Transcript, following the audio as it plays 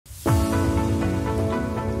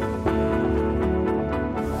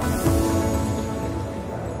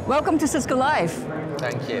Welcome to Cisco Live.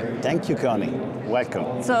 Thank you. Thank you, Connie.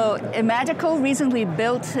 Welcome. So Imagicle recently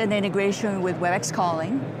built an integration with Webex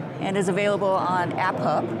Calling and is available on App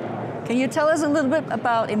Hub. Can you tell us a little bit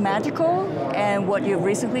about Imagicle and what you've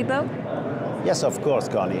recently built? Yes, of course,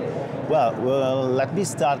 Connie. Well, let me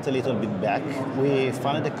start a little bit back. We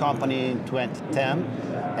founded the company in 2010,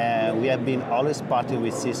 and we have been always partnering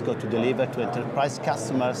with Cisco to deliver to enterprise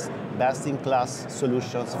customers best-in-class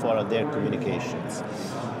solutions for their communications.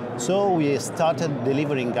 So we started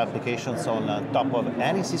delivering applications on top of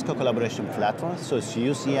any Cisco collaboration platform, so it's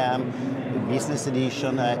UCM, Business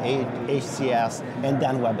Edition, HCS, and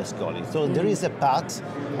then Webex Calling. So there is a path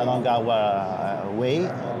along our way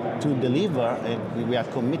to deliver, and we are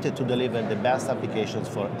committed to deliver the best applications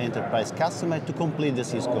for enterprise customers to complete the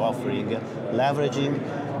Cisco offering, leveraging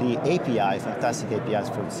the API, fantastic APIs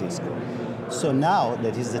from Cisco. So now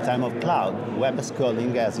that is the time of cloud, Webex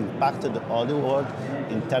Calling has impacted all the world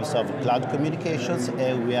in terms of cloud communications,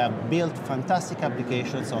 and we have built fantastic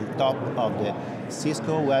applications on top of the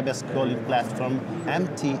Cisco Webex Calling platform,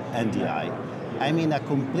 MT and DI. I mean a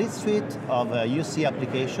complete suite of UC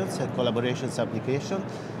applications and collaborations applications,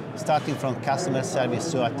 starting from customer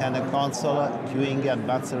service to attendant console, queuing,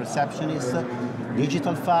 advanced receptionist,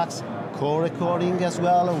 digital fax, call recording as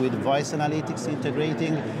well, with voice analytics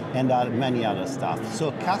integrating, and many other stuff.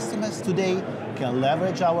 So customers today can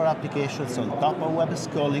leverage our applications on top of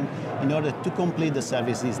Webex Calling in order to complete the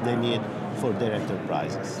services they need for their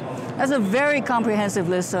enterprises. That's a very comprehensive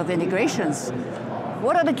list of integrations.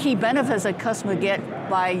 What are the key benefits that customers get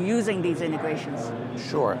by using these integrations?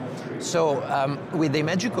 Sure. So with the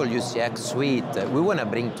Imagicle UCX suite, we want to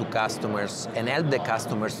bring to customers and help the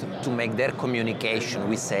customers to make their communication,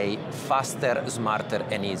 we say, faster, smarter,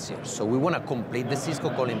 and easier. So we want to complete the Cisco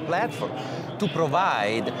calling platform to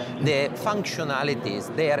provide the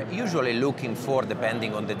functionalities they are usually looking for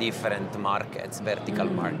depending on the different markets, vertical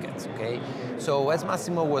markets, okay? So as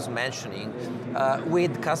Massimo was mentioning,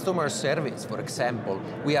 with customer service, for example,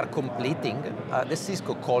 we are completing the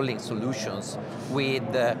Cisco calling solutions with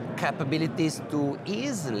capabilities to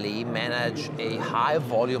easily manage a high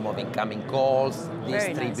volume of incoming calls,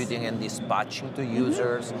 distributing and dispatching to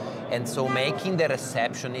users, and so making the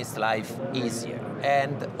receptionist life easier,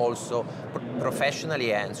 and also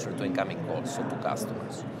professionally answer to incoming calls, so to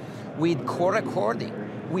customers. With call recording,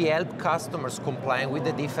 we help customers comply with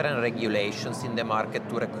the different regulations in the market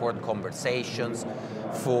to record conversations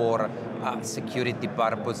for security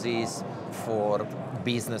purposes, for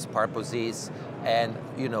business purposes, and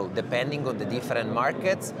depending on the different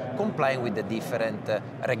markets, complying with the different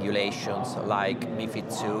regulations like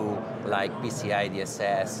MiFID II, like PCI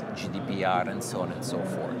DSS, GDPR, and so on and so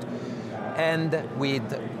forth. And with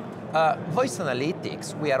voice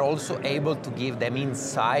analytics, we are also able to give them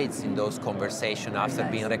insights in those conversations after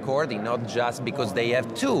being recorded, not just because they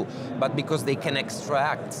have to, but because they can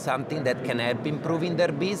extract something that can help improving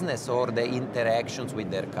their business or the interactions with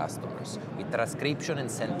their customers, with transcription and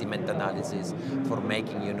sentiment analysis for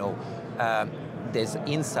making, these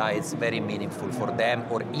insights very meaningful for them,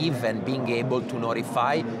 or even being able to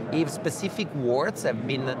notify if specific words have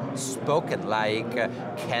been spoken, like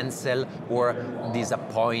cancel or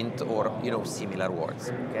disappoint, or similar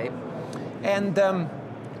words. Okay, and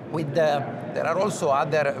there are also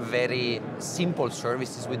other very simple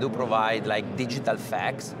services we do provide, like digital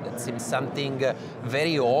fax. That seems something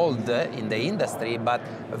very old in the industry, but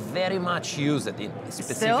very much used in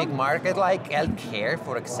specific market like healthcare,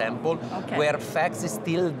 for example, where fax is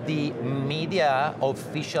still the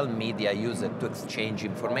official media used to exchange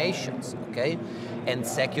information, okay? And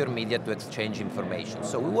secure media to exchange information.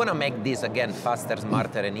 So we want to make this, again, faster,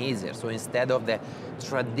 smarter, and easier. So instead of the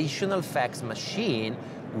traditional fax machine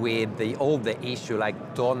with all the issue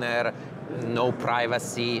like toner, no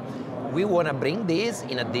privacy, we want to bring this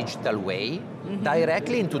in a digital way,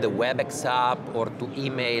 directly into the Webex app, or to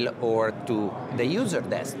email, or to the user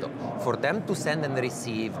desktop, for them to send and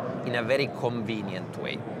receive in a very convenient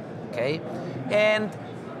way, okay? And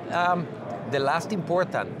the last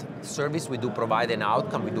important service we do provide, an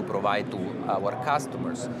outcome we do provide to our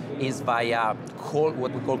customers, is via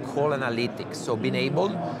what we call call analytics. So being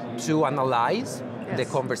able to analyze the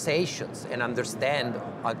conversations and understand,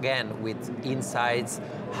 again, with insights,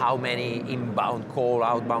 how many inbound calls,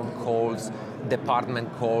 outbound calls, department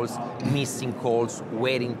calls, missing calls,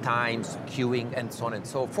 waiting times, queuing, and so on and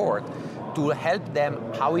so forth, to help them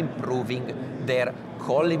how improving their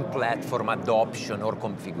calling platform adoption or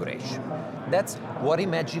configuration. That's what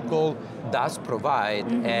Imagicle does provide,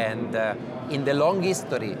 and in the long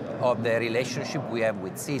history of the relationship we have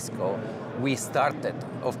with Cisco, we started,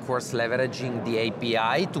 of course, leveraging the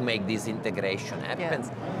API to make this integration happen.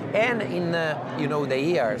 Yeah. And in the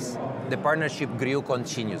years, the partnership grew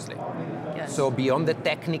continuously. Yes. So beyond the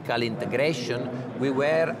technical integration, we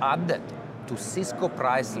were added to Cisco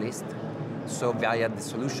price list, so via the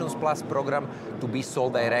Solutions Plus program, to be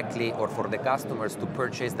sold directly, or for the customers to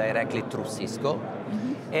purchase directly through Cisco.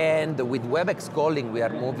 And with Webex Calling, we are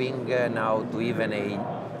moving now to even a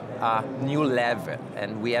new level,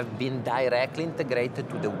 and we have been directly integrated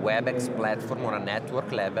to the Webex platform on a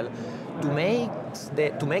network level to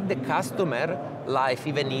make the customer life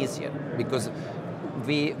even easier, because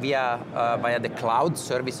via the cloud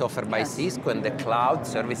service offered by Cisco and the cloud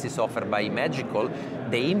services offered by Imagicle,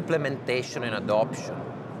 the implementation and adoption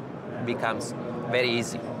becomes very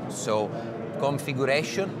easy. So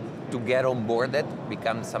configuration to get onboarded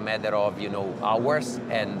becomes a matter of hours,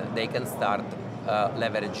 and they can start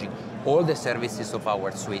leveraging all the services of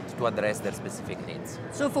our suite to address their specific needs.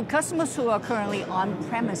 So for customers who are currently on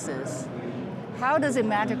premises, how does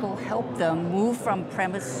Imagicle help them move from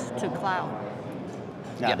premise to cloud?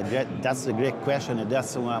 Yeah, that's a great question, and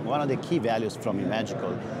that's one of the key values from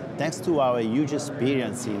Imagicle. Thanks to our huge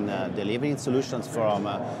experience in delivering solutions from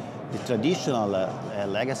the traditional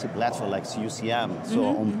legacy platform like UCM, so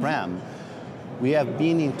on-prem, we have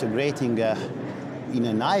been integrating in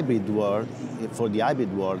a hybrid world, for the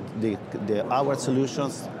hybrid world, our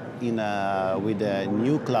solutions with the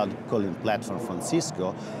new cloud calling platform from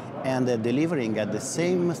Cisco, and delivering at the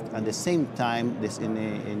same time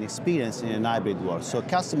an experience in a hybrid world. So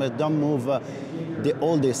customers don't move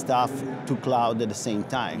all their stuff to cloud at the same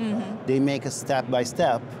time. They make a step by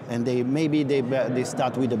step, and they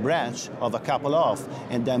start with a branch of a couple of,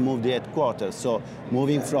 and then move the headquarters. So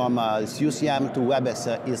moving from UCM to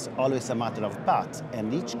Webex is always a matter of path,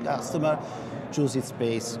 and each customer chooses its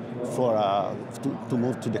space to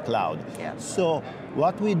move to the cloud. Yeah. So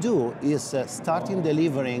what we do is starting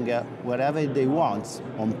delivering wherever they want,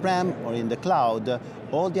 on-prem or in the cloud,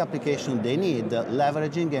 all the applications they need,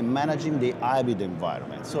 leveraging and managing the hybrid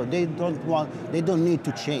environment. So they don't need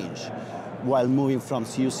to change while moving from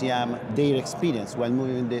UCM, their experience while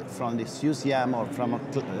moving from the UCM or from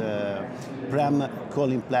a prem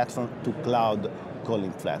calling platform to cloud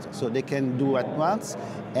calling platform. So they can do at once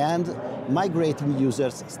and migrating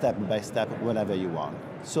users step by step whenever you want.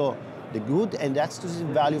 So the good and exclusive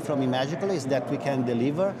value from Imagicle is that we can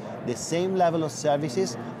deliver the same level of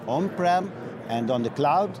services on-prem and on the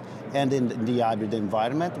cloud and in the hybrid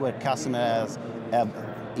environment where customers have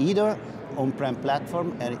either on-prem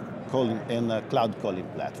platform and a cloud calling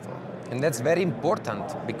platform. And that's very important,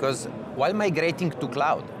 because while migrating to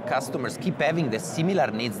cloud, customers keep having the similar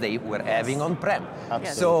needs they were having on-prem.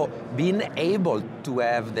 So being able to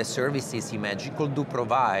have the services Imagicle do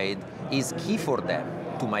provide is key for them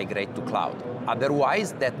to migrate to cloud.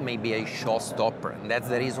 Otherwise, that may be a showstopper. And that's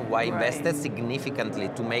the reason why I invested significantly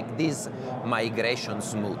to make this migration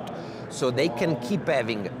smooth. So they can keep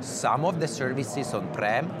having some of the services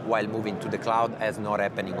on-prem while moving to the cloud as not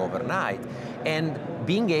happening overnight, and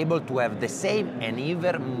being able to have the same and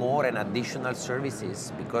even more and additional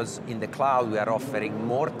services, because in the cloud we are offering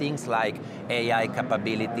more things like AI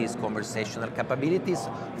capabilities, conversational capabilities,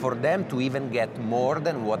 for them to even get more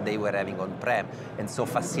than what they were having on-prem, and so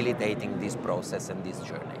facilitating this process and this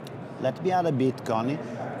journey. Let me add a bit, Connie.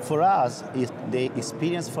 For us, the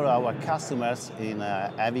experience for our customers in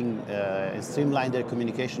having streamlined their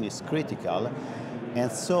communication is critical.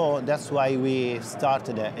 And so that's why we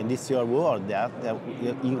started, and this is your word, that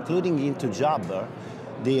including into Jabber,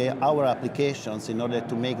 our applications in order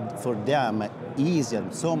to make for them easier,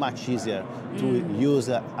 so much easier to use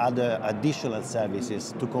other additional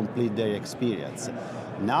services to complete their experience.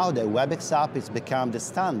 Now the Webex app has become the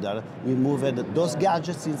standard. We moved those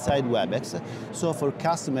gadgets inside Webex. So for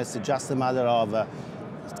customers, it's just a matter of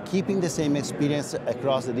keeping the same experience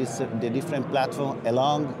across the different platforms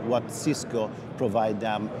along what Cisco provide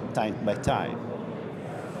them time by time.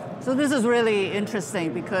 So this is really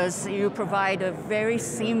interesting because you provide a very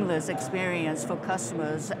seamless experience for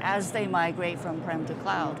customers as they migrate from prem to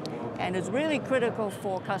cloud. And it's really critical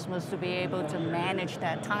for customers to be able to manage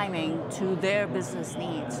that timing to their business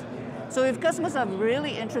needs. So if customers are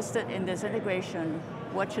really interested in this integration,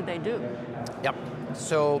 what should they do? Yep.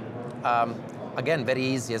 So again, very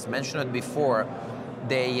easy. As mentioned before,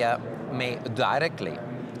 they may directly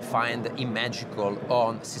find Imagicle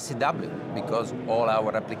on CCW because all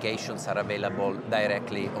our applications are available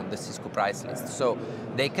directly on the Cisco price list. So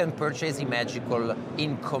they can purchase Imagicle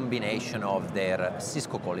in combination of their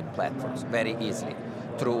Cisco calling platforms very easily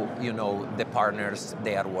through the partners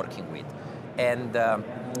they are working with. And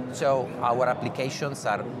so our applications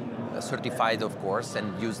are certified, of course, and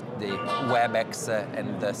use the Webex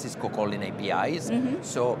and the Cisco calling APIs.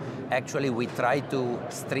 So actually we try to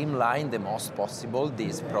streamline the most possible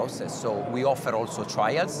this process. So we offer also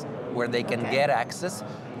trials where they can get access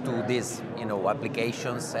to these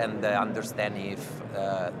applications and understand if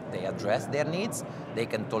they address their needs. They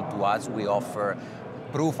can talk to us. We offer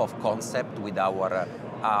proof of concept with our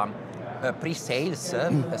pre-sales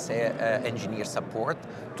engineer support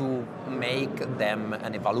to make them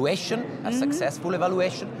an evaluation, a successful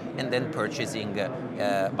evaluation, and then purchasing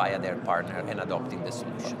via their partner and adopting the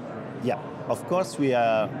solution. Yeah, of course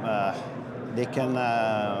they can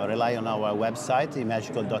rely on our website,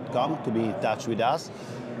 imagicle.com, to be in touch with us.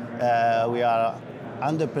 We are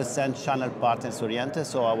 100% channel partners oriented,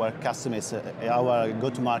 so our customers, our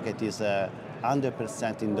go-to-market is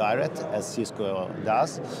 100% indirect, as Cisco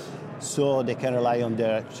does. So they can rely on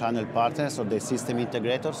their channel partners or their system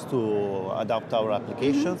integrators to adopt our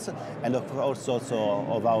applications, and of course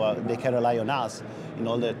also they can rely on us in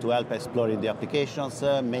order to help exploring the applications,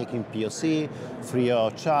 making POC free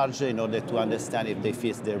of charge in order to understand if they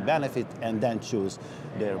fit their benefit and then choose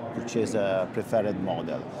their purchase preferred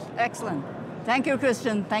model. Excellent. Thank you,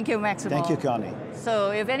 Christian. Thank you, Massimo. Thank you, Connie. So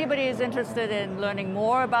if anybody is interested in learning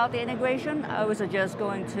more about the integration, I would suggest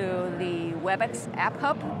going to the Webex App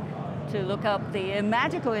Hub to look up the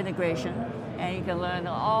Imagicle integration, and you can learn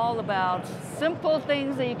all about simple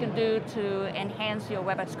things that you can do to enhance your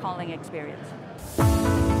Webex calling experience.